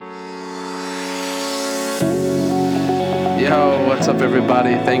Yo, what's up,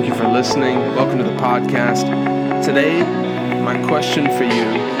 everybody? Thank you for listening. Welcome to the podcast. Today, my question for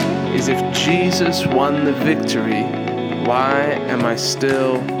you is, if Jesus won the victory, why am I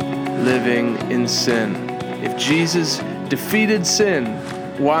still living in sin? If Jesus defeated sin,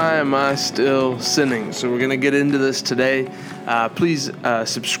 why am I still sinning? So we're going to get into this today. Please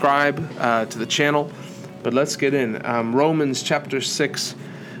subscribe to the channel. But let's get in. Romans chapter 6,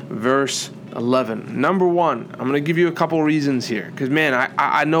 verse 11. Number one, I'm going to give you a couple reasons here. Because, man,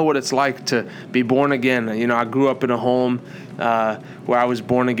 I know what it's like to be born again. You know, I grew up in a home where I was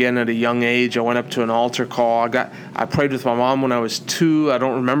born again at a young age. I went up to an altar call. I prayed with my mom when I was 2. I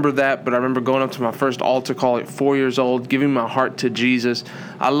don't remember that, but I remember going up to my first altar call at 4 years old, giving my heart to Jesus.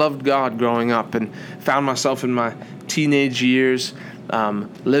 I loved God growing up and found myself in my teenage years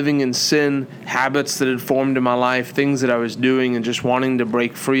living in sin, habits that had formed in my life, things that I was doing and just wanting to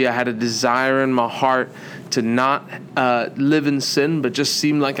break free. I had a desire in my heart to not live in sin, but just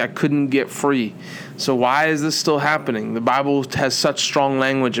seemed like I couldn't get free. So why is this still happening? The Bible has such strong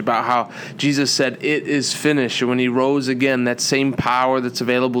language about how Jesus said, "It is finished." And when he rose again, that same power that's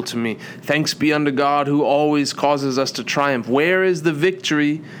available to me. Thanks be unto God who always causes us to triumph. Where is the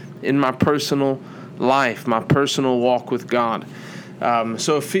victory in my personal life, my personal walk with God? Romans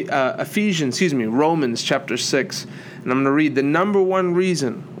chapter 6, and I'm going to read the number one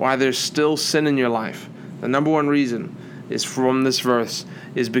reason why there's still sin in your life. The number one reason is from this verse,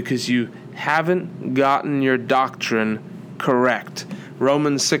 is because you haven't gotten your doctrine correct.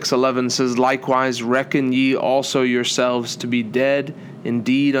 Romans 6:11 says, "Likewise reckon ye also yourselves to be dead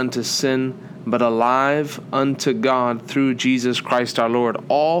indeed unto sin, but alive unto God through Jesus Christ our Lord."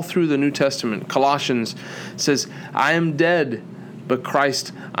 All through the New Testament. Colossians says, "I am dead, but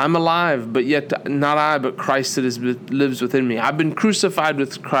Christ, I'm alive, but yet not I, but Christ that lives within me. I've been crucified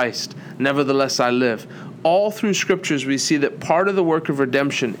with Christ, nevertheless I live." All through scriptures we see that part of the work of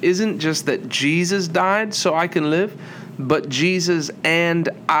redemption isn't just that Jesus died so I can live, but Jesus and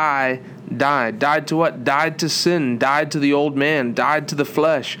I died. Died to what? Died to sin, died to the old man, died to the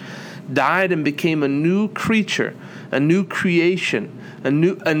flesh, died and became a new creature, a new creation. A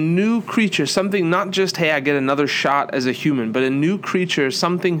new creature, something not just, hey, I get another shot as a human, but a new creature,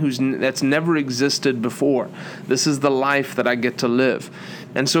 something that's never existed before. This is the life that I get to live.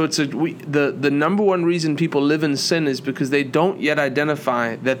 And so the number one reason people live in sin is because they don't yet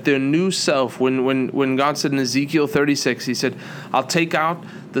identify that their new self, when God said in Ezekiel 36, he said, "I'll take out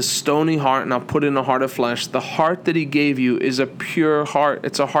the stony heart and I'll put in a heart of flesh." The heart that he gave you is a pure heart.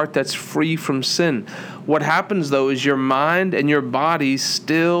 It's a heart that's free from sin. What happens, though, is your mind and your body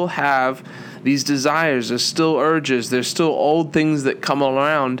still have these desires. There's still urges. There's still old things that come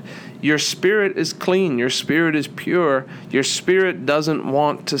around. Your spirit is clean. Your spirit is pure. Your spirit doesn't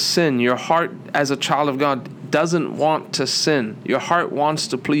want to sin. Your heart, as a child of God, doesn't want to sin. Your heart wants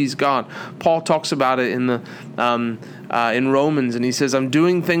to please God. Paul talks about it in Romans, and he says, "I'm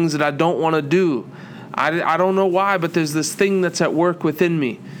doing things that I don't want to do. I don't know why, but there's this thing that's at work within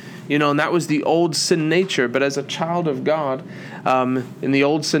me." You know, and that was the old sin nature. But as a child of God, in the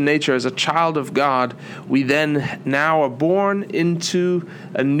old sin nature, as a child of God, we then now are born into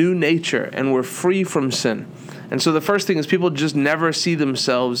a new nature, and we're free from sin. And so the first thing is, people just never see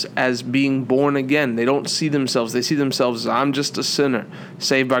themselves as being born again. They don't see themselves. They see themselves as, "I'm just a sinner,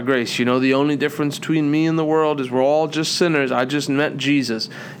 saved by grace. You know, the only difference between me and the world is we're all just sinners. I just met Jesus."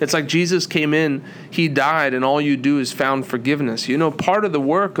 It's like Jesus came in, he died, and all you do is found forgiveness. You know, part of the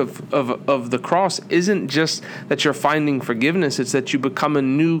work of the cross isn't just that you're finding forgiveness. It's that you become a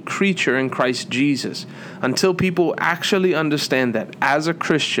new creature in Christ Jesus. Until people actually understand that as a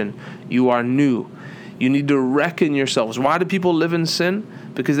Christian, you are new. You need to reckon yourselves. Why do people live in sin?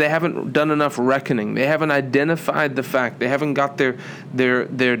 Because they haven't done enough reckoning. They haven't identified the fact. They haven't got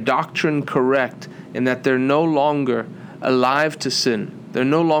their doctrine correct, in that they're no longer alive to sin. They're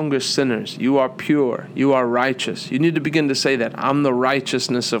no longer sinners. You are pure. You are righteous. You need to begin to say that. "I'm the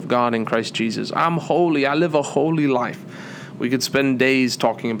righteousness of God in Christ Jesus. I'm holy. I live a holy life." We could spend days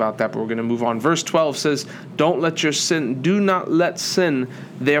talking about that, but we're going to move on. Verse 12 says, do not let sin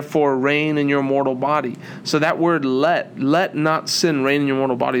therefore reign in your mortal body. So that word let not sin reign in your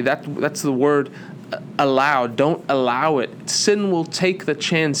mortal body. That's the word allow. Don't allow it. Sin will take the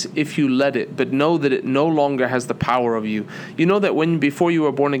chance if you let it, but know that it no longer has the power of you. You know that before you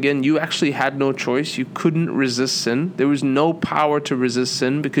were born again, you actually had no choice. You couldn't resist sin. There was no power to resist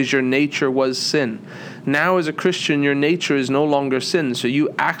sin because your nature was sin. Now as a Christian, your nature is no longer sin. So you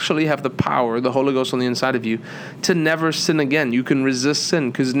actually have the power, the Holy Ghost on the inside of you, to never sin again. You can resist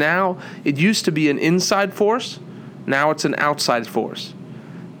sin because now it used to be an inside force. Now it's an outside force.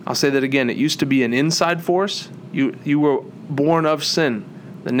 I'll say that again. It used to be an inside force. You were born of sin,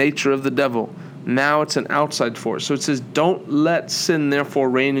 the nature of the devil. Now it's an outside force. So it says, don't let sin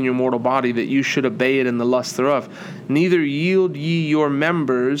therefore reign in your mortal body, that you should obey it in the lust thereof. Neither yield ye your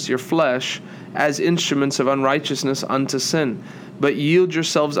members, your flesh, as instruments of unrighteousness unto sin, but yield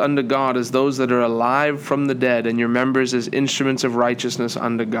yourselves unto God as those that are alive from the dead, and your members as instruments of righteousness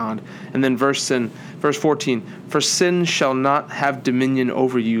unto God. And then verse 14, for sin shall not have dominion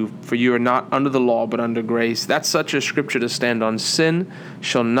over you, for you are not under the law, but under grace. That's such a scripture to stand on. Sin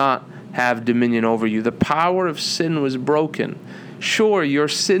shall not have dominion over you. The power of sin was broken. Sure, your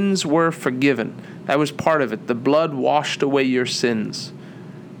sins were forgiven. That was part of it. The blood washed away your sins,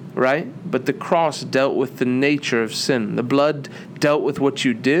 right? But the cross dealt with the nature of sin. The blood dealt with what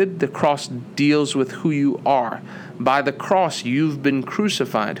you did. The cross deals with who you are. By the cross, you've been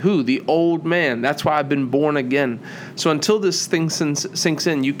crucified. Who? The old man. That's why I've been born again. So until this thing sinks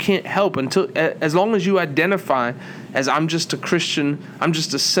in, you can't help. As long as you identify as I'm just a Christian, I'm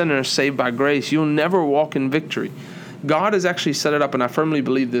just a sinner saved by grace, you'll never walk in victory. God has actually set it up, and I firmly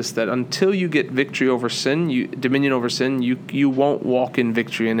believe this, that until you get victory over sin, dominion over sin, you won't walk in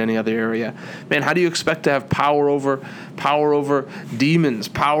victory in any other area. Man, how do you expect to have power over demons,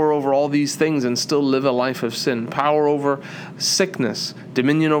 power over all these things, and still live a life of sin? Power over sickness,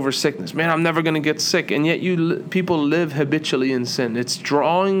 dominion over sickness. Man, I'm never going to get sick, and yet people live habitually in sin. It's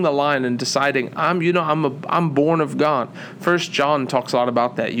drawing the line and deciding, I'm born of God. 1 John talks a lot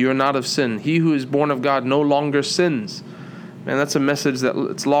about that. You are not of sin. He who is born of God no longer sins. Man, that's a message that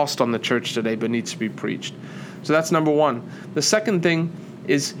it's lost on the church today, but needs to be preached. So that's number one. The second thing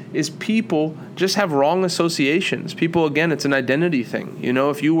is people just have wrong associations. People, again, it's an identity thing.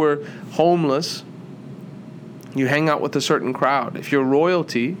 If you were homeless, you hang out with a certain crowd. If you're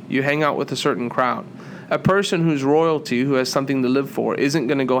royalty, you hang out with a certain crowd. A person who's royalty, who has something to live for, isn't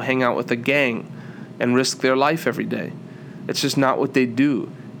going to go hang out with a gang and risk their life every day. It's just not what they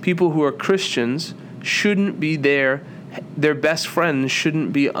do. People who are Christians shouldn't be there. Their best friends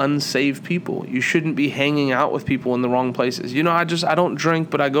shouldn't be unsaved people. You shouldn't be hanging out with people in the wrong places. I don't drink,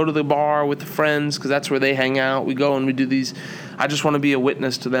 but I go to the bar with the friends because that's where they hang out. We go and we do these. I just want to be a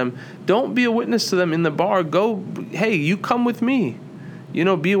witness to them. Don't be a witness to them in the bar. Go, hey, you come with me.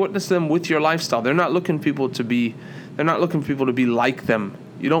 Be a witness to them with your lifestyle. They're not looking for people to be like them.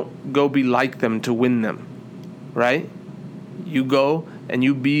 You don't go be like them to win them, right? You go and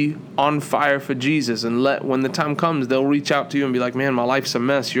you be on fire for Jesus, and when the time comes, they'll reach out to you and be like, man, my life's a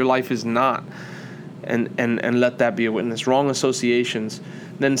mess. Your life is not. And let that be a witness. Wrong associations.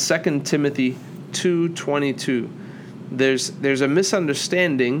 Then 2 Timothy 2:22. There's a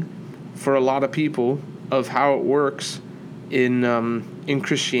misunderstanding for a lot of people of how it works in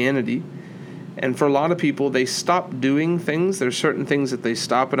Christianity. And for a lot of people, they stop doing things. There's certain things that they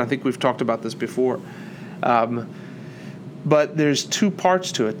stop, and I think we've talked about this before. But there's two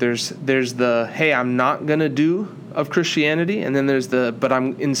parts to it. There's the, hey, I'm not going to do of Christianity, and then there's the, but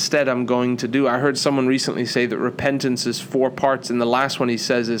I'm going to do. I heard someone recently say that repentance is 4 parts, and the last one he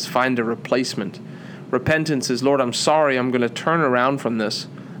says is find a replacement. Repentance is, Lord, I'm sorry, I'm going to turn around from this.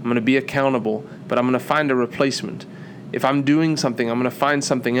 I'm going to be accountable, but I'm going to find a replacement. If I'm doing something, I'm going to find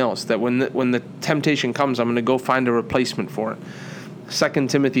something else, that when the temptation comes, I'm going to go find a replacement for it. 2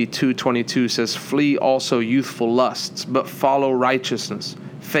 Timothy 2:22 says, flee also youthful lusts, but follow righteousness,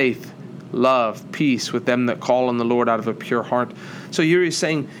 faith, love, peace with them that call on the Lord out of a pure heart. So here he's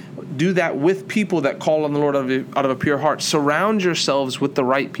saying, do that with people that call on the Lord out of a pure heart. Surround yourselves with the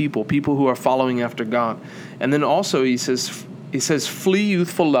right people who are following after God. And then also he says, flee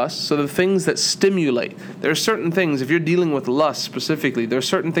youthful lusts, so the things that stimulate. There are certain things, if you're dealing with lust specifically, there are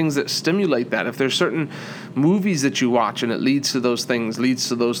certain things that stimulate that. If there's certain movies that you watch and it leads to those things, leads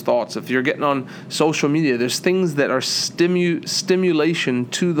to those thoughts. If you're getting on social media, there's things that are stimulation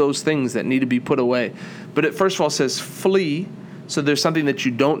to those things that need to be put away. But it first of all says flee, so there's something that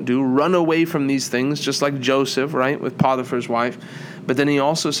you don't do. Run away from these things, just like Joseph, right, with Potiphar's wife. But then he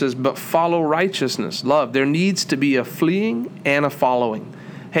also says, but follow righteousness, love. There needs to be a fleeing and a following.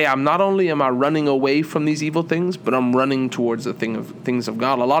 Hey, not only am I running away from these evil things, but I'm running towards the things of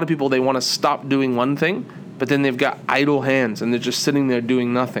God. A lot of people, they want to stop doing one thing, but then they've got idle hands and they're just sitting there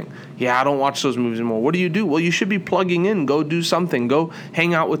doing nothing. Yeah, I don't watch those movies anymore. What do? Well, you should be plugging in. Go do something. Go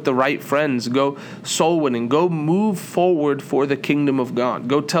hang out with the right friends. Go soul winning. Go move forward for the kingdom of God.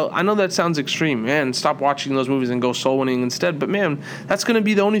 Go tell. I know that sounds extreme. Man, stop watching those movies and go soul winning instead. But man, that's going to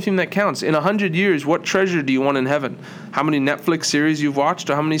be the only thing that counts. In 100 years, what treasure do you want in heaven? How many Netflix series you've watched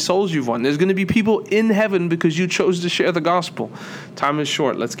or how many souls you've won? There's going to be people in heaven because you chose to share the gospel. Time is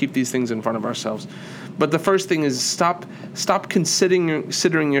short. Let's keep these things in front of ourselves. But the first thing is stop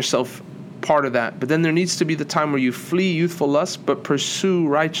considering yourself part of that. But then there needs to be the time where you flee youthful lust, but pursue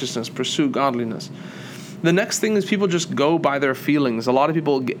righteousness, pursue godliness. The next thing is people just go by their feelings. A lot of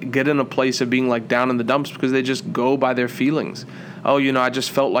people get in a place of being like down in the dumps because they just go by their feelings. Oh, I just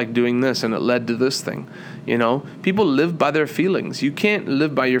felt like doing this and it led to this thing. People live by their feelings. You can't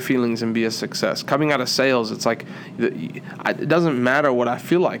live by your feelings and be a success. Coming out of sales, it's like, it doesn't matter what I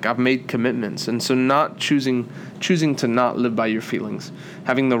feel like. I've made commitments. And so not choosing to not live by your feelings.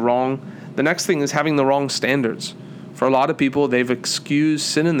 The next thing is having the wrong standards. For a lot of people, they've excused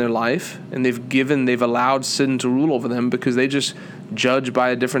sin in their life and they've allowed sin to rule over them because they just judge by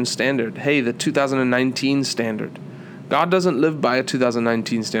a different standard. Hey, the 2019 standard. God doesn't live by a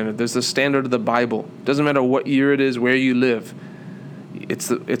 2019 standard. There's the standard of the Bible. Doesn't matter what year it is, where you live.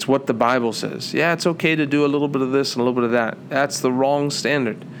 It's what the Bible says. Yeah, it's okay to do a little bit of this and a little bit of that. That's the wrong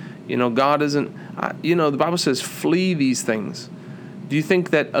standard. God isn't, the Bible says flee these things. Do you think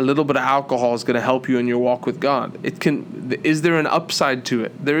that a little bit of alcohol is going to help you in your walk with God? Is there an upside to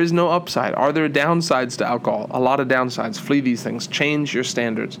it? There is no upside. Are there downsides to alcohol? A lot of downsides. Flee these things. Change your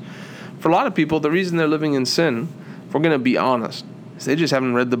standards. For a lot of people, the reason they're living in sin, if we're going to be honest, is they just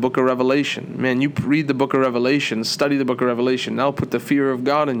haven't read the book of Revelation. Man, you read the book of Revelation, study the book of Revelation. That'll put the fear of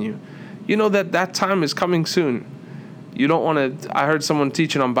God in you. You know that time is coming soon. You don't want to. I heard someone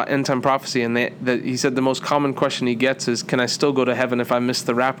teaching on end time prophecy, and he said the most common question he gets is, "Can I still go to heaven if I miss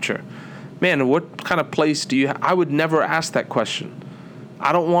the rapture?" Man, what kind of place do you? I would never ask that question.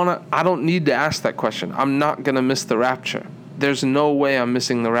 I don't need to ask that question. I'm not gonna miss the rapture. There's no way I'm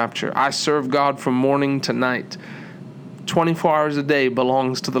missing the rapture. I serve God from morning to night. 24 hours a day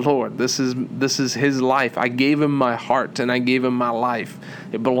belongs to the Lord. This is His life. I gave Him my heart and I gave Him my life.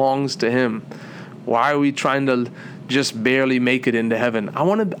 It belongs to Him. Why are we trying to just barely make it into heaven? I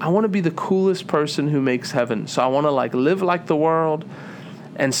want to be the coolest person who makes heaven. So I want to live like the world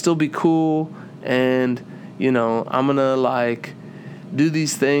and still be cool, and I'm going to do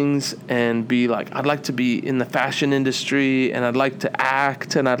these things and be I'd like to be in the fashion industry, and I'd like to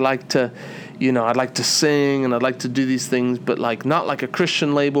act, and I'd like to sing, and I'd like to do these things, but not like a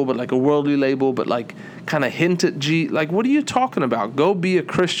Christian label, but like a worldly label, but kind of hint at what are you talking about? Go be a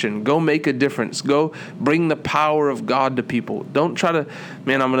Christian. Go make a difference. Go bring the power of God to people. Don't try to,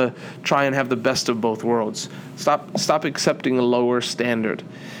 I'm going to try and have the best of both worlds. Stop accepting a lower standard.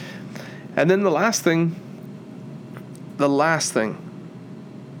 And then the last thing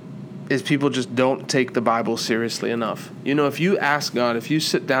is people just don't take the Bible seriously enough. If you ask God, if you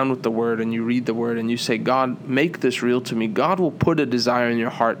sit down with the Word and you read the Word and you say, God, make this real to me, God will put a desire in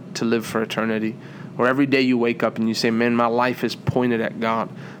your heart to live for eternity. Or every day you wake up and you say, man, my life is pointed at God.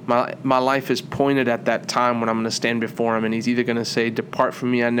 My life is pointed at that time when I'm going to stand before Him, and He's either going to say, depart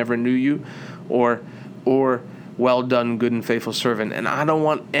from me, I never knew you, or well done, good and faithful servant. And I don't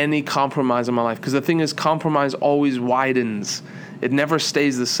want any compromise in my life, because the thing is, compromise always widens. It never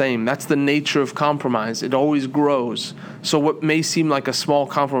stays the same. That's the nature of compromise. It always grows. So what may seem like a small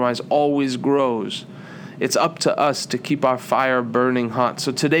compromise always grows. It's up to us to keep our fire burning hot.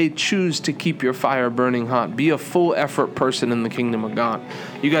 So today, choose to keep your fire burning hot. Be a full effort person in the kingdom of God.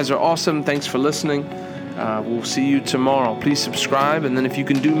 You guys are awesome. Thanks for listening. We'll see you tomorrow. Please subscribe. And then if you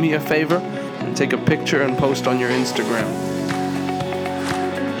can do me a favor and take a picture and post on your Instagram.